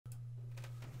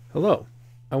Hello,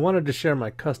 I wanted to share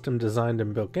my custom designed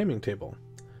and built gaming table.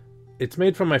 It's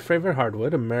made from my favorite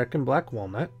hardwood, American black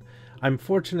walnut. I'm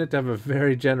fortunate to have a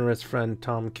very generous friend,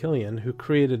 Killian, who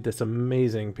created this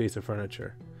amazing piece of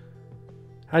furniture.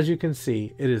 As you can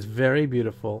see, it is very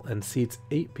beautiful and seats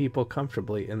 8 people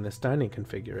comfortably in this dining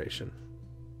configuration.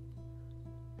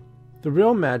 The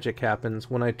real magic happens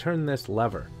when I turn this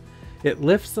lever. It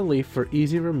lifts the leaf for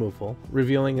easy removal,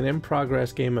 revealing an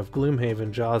in-progress game of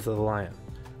Gloomhaven Jaws of the Lion,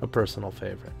 a personal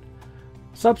favorite.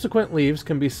 Subsequent leaves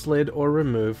can be slid or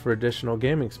removed for additional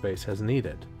gaming space as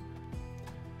needed.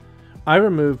 I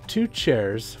removed 2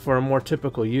 chairs for a more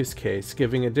typical use case,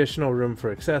 giving additional room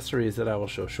for accessories that I will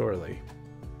show shortly.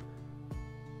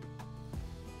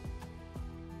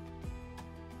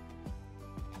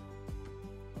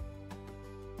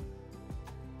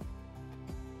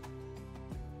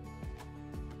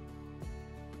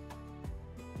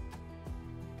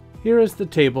 Here is the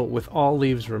table with all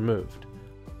leaves removed.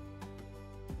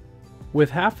 With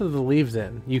half of the leaves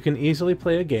in, you can easily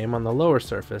play a game on the lower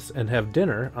surface and have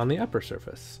dinner on the upper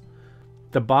surface.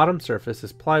 The bottom surface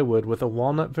is plywood with a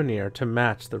walnut veneer to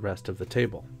match the rest of the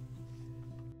table.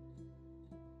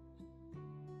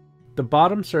 The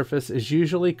bottom surface is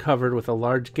usually covered with a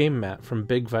large game mat from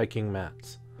Big Viking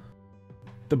Mats.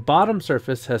 The bottom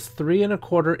surface has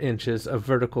 3¼ inches of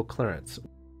vertical clearance.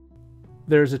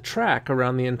 There is a track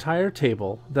around the entire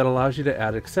table that allows you to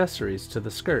add accessories to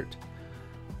the skirt.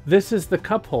 This is the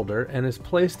cup holder and is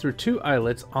placed through 2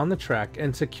 eyelets on the track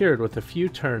and secured with a few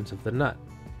turns of the nut.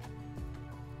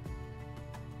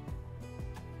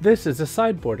 This is a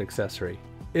sideboard accessory.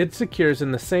 It secures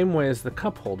in the same way as the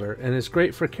cup holder and is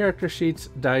great for character sheets,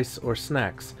 dice, or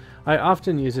snacks. I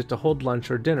often use it to hold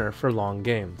lunch or dinner for long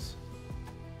games.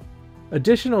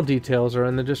 Additional details are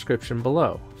in the description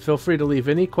below. Feel free to leave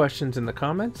any questions in the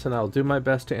comments and I'll do my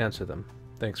best to answer them.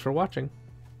 Thanks for watching.